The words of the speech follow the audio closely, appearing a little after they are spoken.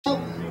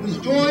was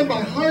joined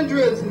by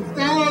hundreds and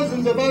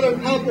thousands of other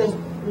couples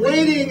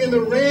waiting in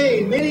the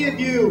rain. Many of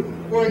you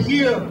were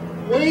here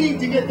waiting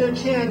to get their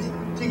chance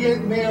to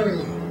get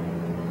married.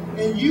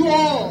 And you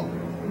all,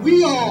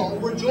 we all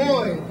were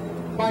joined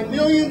by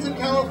millions of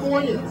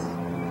Californians,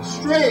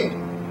 straight,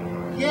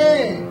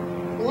 gay,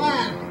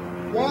 black,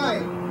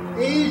 white,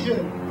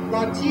 Asian,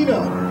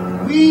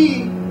 Latino.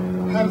 We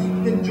have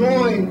been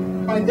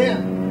joined by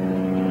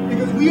them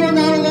because we are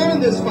not alone in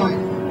this fight.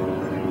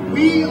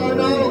 We are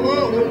not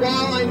alone. And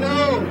while I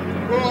know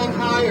we're all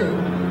tired,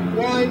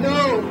 while I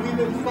know we've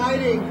been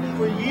fighting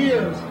for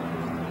years,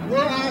 we're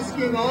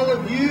asking all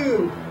of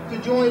you to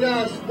join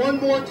us one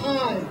more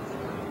time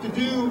to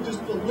do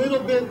just a little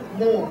bit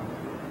more.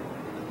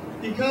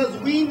 Because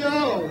we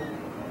know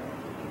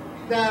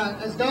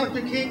that, as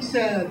Dr. King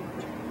said,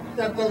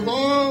 that the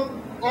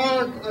long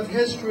arc of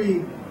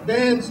history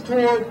bends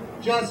toward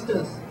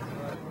justice.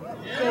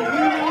 So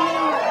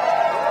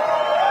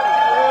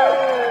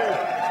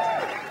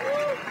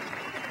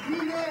we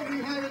know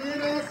we have it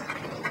in us,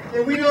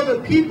 and we know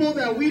the people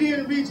that we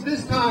didn't reach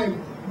this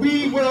time,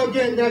 we will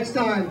get next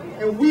time,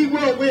 and we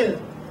will win.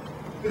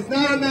 It's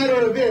not a matter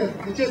of if,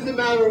 it's just a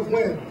matter of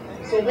when.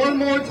 So one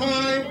more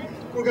time,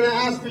 we're going to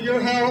ask for your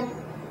help,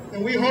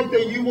 and we hope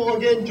that you will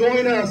again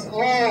join us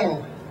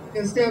all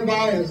and stand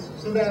by us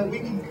so that we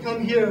can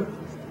come here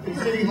in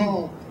City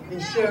Hall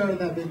and share in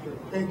that victory.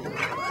 Thank you.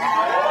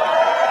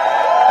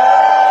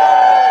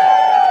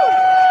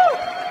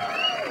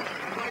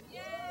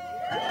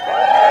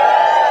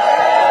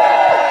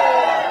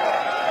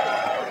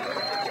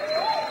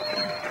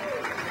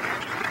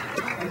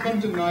 I come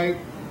tonight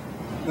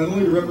not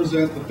only to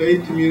represent the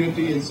faith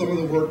community and some of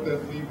the work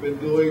that we've been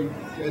doing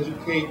to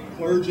educate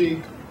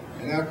clergy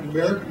and African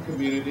American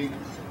community,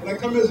 but I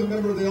come as a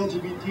member of the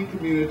LGBT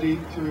community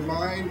to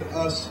remind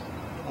us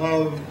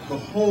of the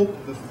hope,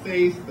 the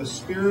faith, the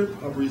spirit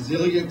of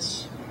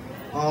resilience,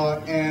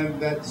 and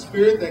that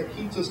spirit that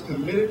keeps us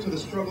committed to the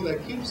struggle,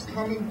 that keeps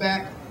coming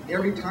back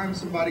every time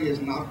somebody has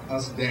knocked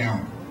us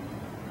down.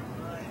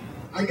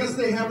 I guess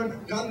they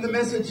haven't gotten the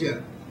message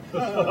yet.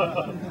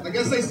 I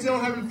guess they still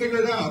haven't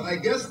figured it out. I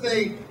guess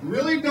they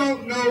really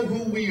don't know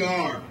who we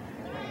are.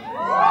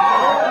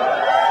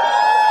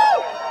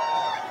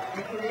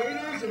 The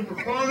creators and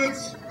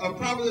proponents of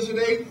Proposition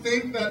 8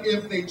 think that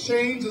if they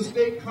change the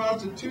state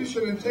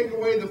constitution and take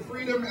away the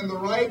freedom and the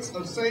rights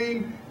of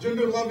same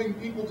gender-loving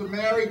people to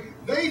marry,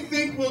 they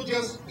think we'll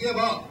just give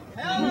up.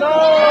 No!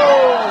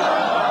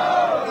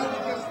 We'll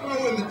just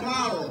throw in the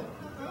towel.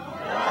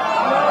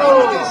 No!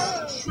 We'll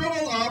just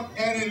shrivel up,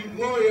 and in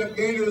Gloria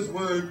Gaynor's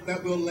word,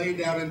 that we'll lay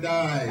down and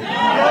die. No!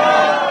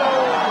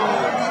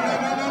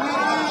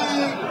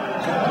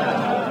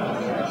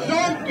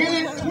 Don't get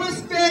it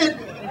twisted!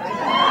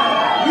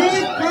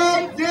 We've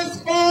come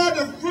this far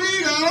to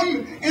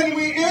freedom, and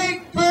we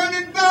ain't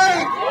turning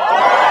back!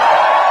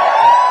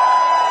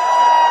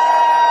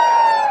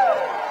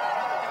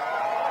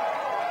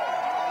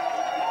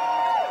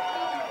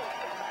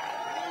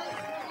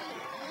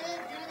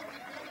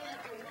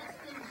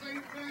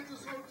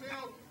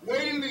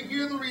 Waiting to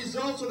hear the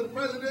results of the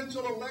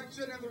presidential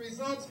election and the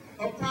results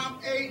of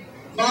Prop 8.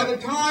 By the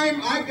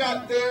time I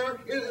got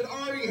there, it had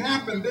already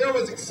happened. There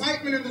was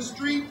excitement in the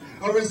street,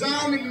 a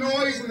resounding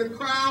noise in the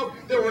crowd.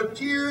 There were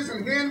tears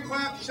and hand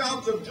claps,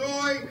 shouts of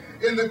joy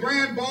in the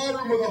grand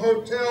ballroom of the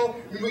hotel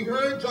when we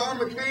heard John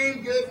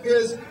McCain give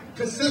his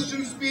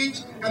concession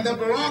speech and that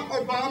Barack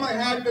Obama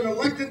had been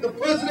elected the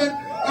President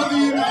of the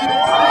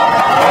United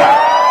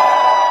States.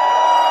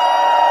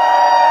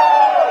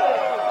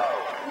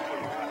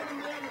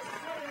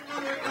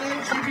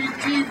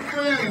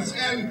 Friends,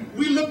 and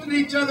we looked at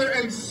each other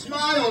and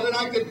smiled, and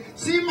I could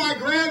see my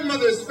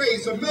grandmother's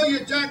face,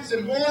 Amelia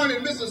Jackson, born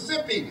in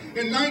Mississippi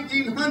in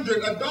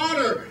 1900, a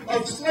daughter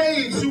of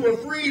slaves who were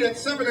freed at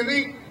 7 and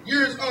 8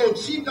 years old.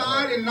 She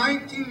died in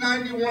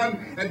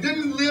 1991 and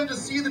didn't live to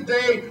see the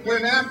day when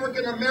an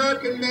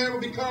African-American man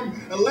would become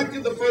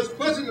elected the first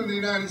president of the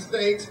United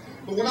States.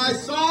 But when I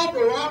saw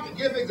Barack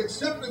give his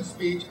acceptance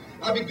speech,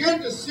 I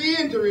began to see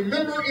and to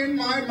remember in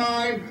my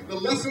mind the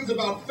lessons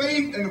about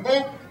faith and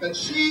hope that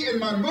she and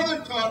my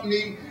mother taught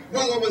me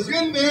while I was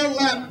in their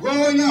lap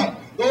growing up.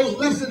 Those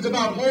lessons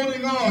about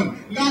holding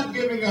on, not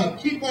giving up,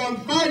 keep on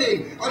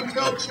fighting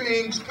until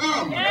change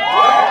comes. I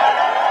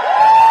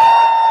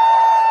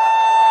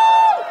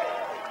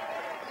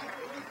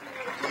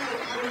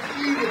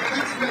received a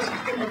text message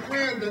from a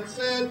friend that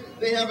said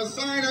they have a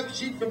sign-up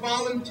sheet for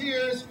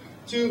volunteers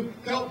to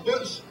help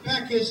Bush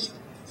pack his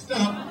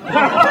stuff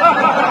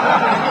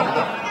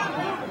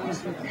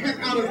heck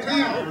out of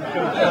town. I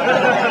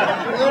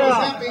was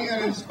happy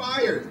and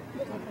inspired,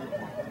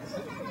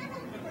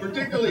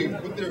 particularly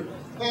with their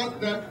thought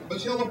that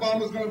Michelle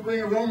Obama was going to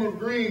bring aroma of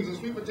greens and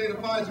sweet potato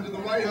pies into the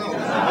White House.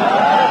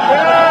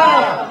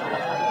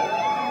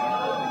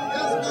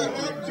 Yes, my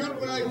heart jumped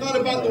when I thought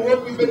about the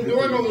work we've been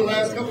doing over the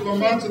last couple of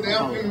months in the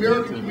African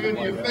American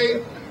community of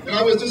faith, and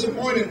I was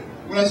disappointed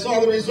when I saw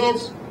the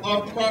results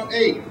of Prop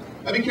 8.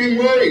 I became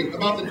worried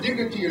about the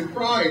dignity and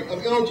pride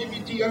of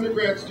LGBT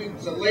undergrad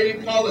students at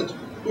Lady College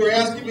who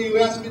asked me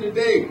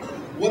today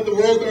what the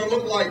world's going to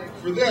look like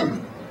for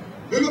them.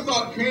 Then the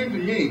thought came to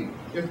me,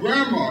 if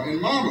Grandma and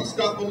Mama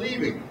stopped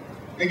believing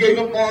and gave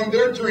up on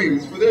their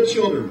dreams for their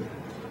children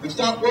and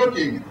stopped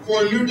working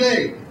for a new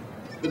day,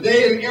 the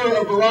day and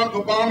era of Barack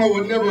Obama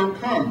would never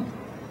come.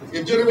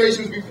 If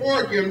generations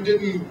before him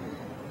turned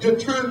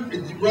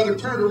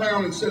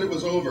around and said it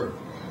was over.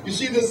 You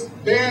see, this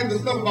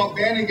stuff about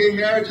banning gay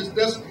marriage is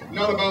just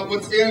not about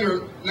what's in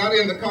or not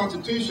in the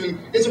Constitution.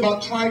 It's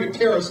about trying to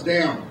tear us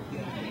down.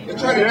 They're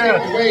trying to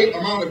take away the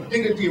amount of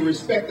dignity and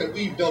respect that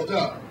we've built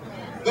up.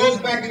 Those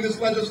backing this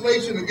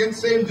legislation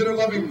against same-gender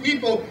loving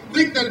people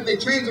think that if they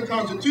change the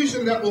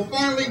Constitution, that will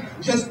finally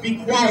just be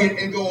quiet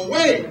and go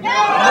away.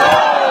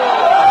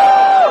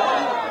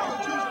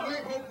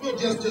 Will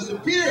just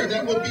disappear,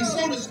 that will be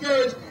so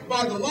discouraged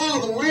by the law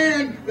of the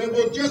land that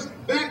we'll just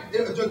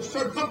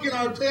start tucking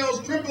our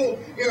tails, tremble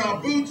in our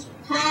boots,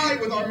 cry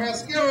with our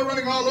mascara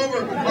running all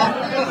over our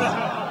face.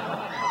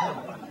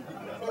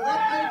 But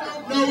what they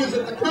don't know is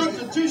that the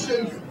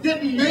Constitution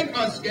didn't make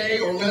us gay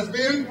or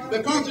lesbian.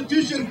 The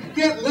Constitution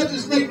can't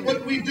legislate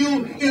what we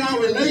do in our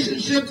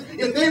relationships.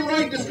 If they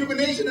write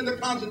discrimination in the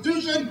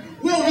Constitution,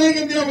 we'll hang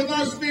in there with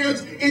our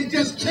spirits and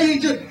just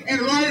change it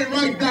and write it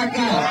right back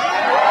out.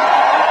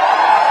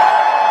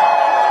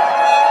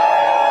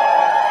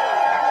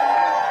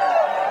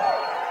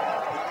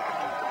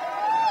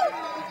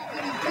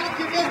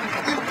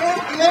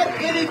 Let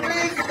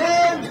anything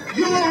turn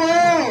you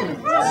around.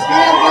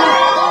 Stand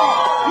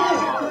up.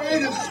 Use your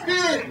creative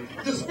spirit,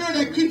 the spirit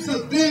that keeps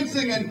us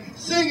dancing and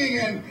singing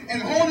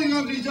and holding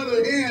onto each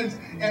other's hands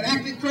and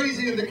acting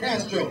crazy in the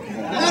Castro.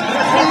 That's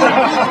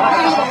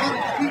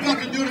the we've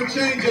got to do to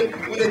change it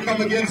when they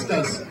come against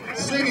us.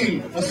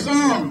 Singing a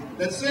song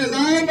that says,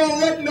 I ain't gonna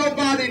let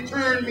nobody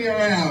turn me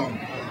around.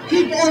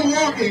 Keep on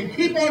walking,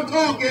 keep on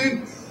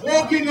talking,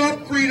 walking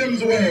up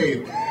freedom's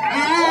way.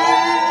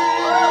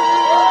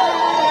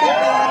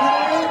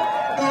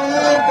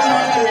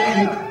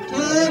 Nobody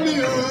turn me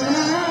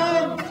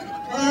around,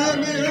 turn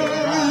me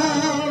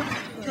around,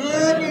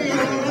 turn me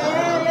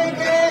around,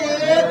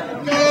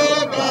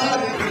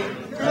 nobody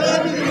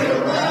turn me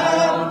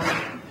around.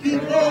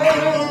 Keep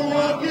on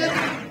walking,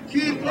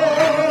 keep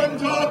on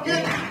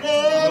talking,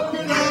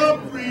 open up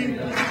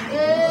freedom.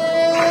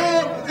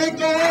 Oh, ain't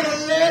gonna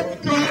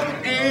let go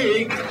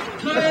ache,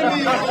 turn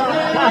me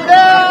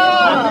around.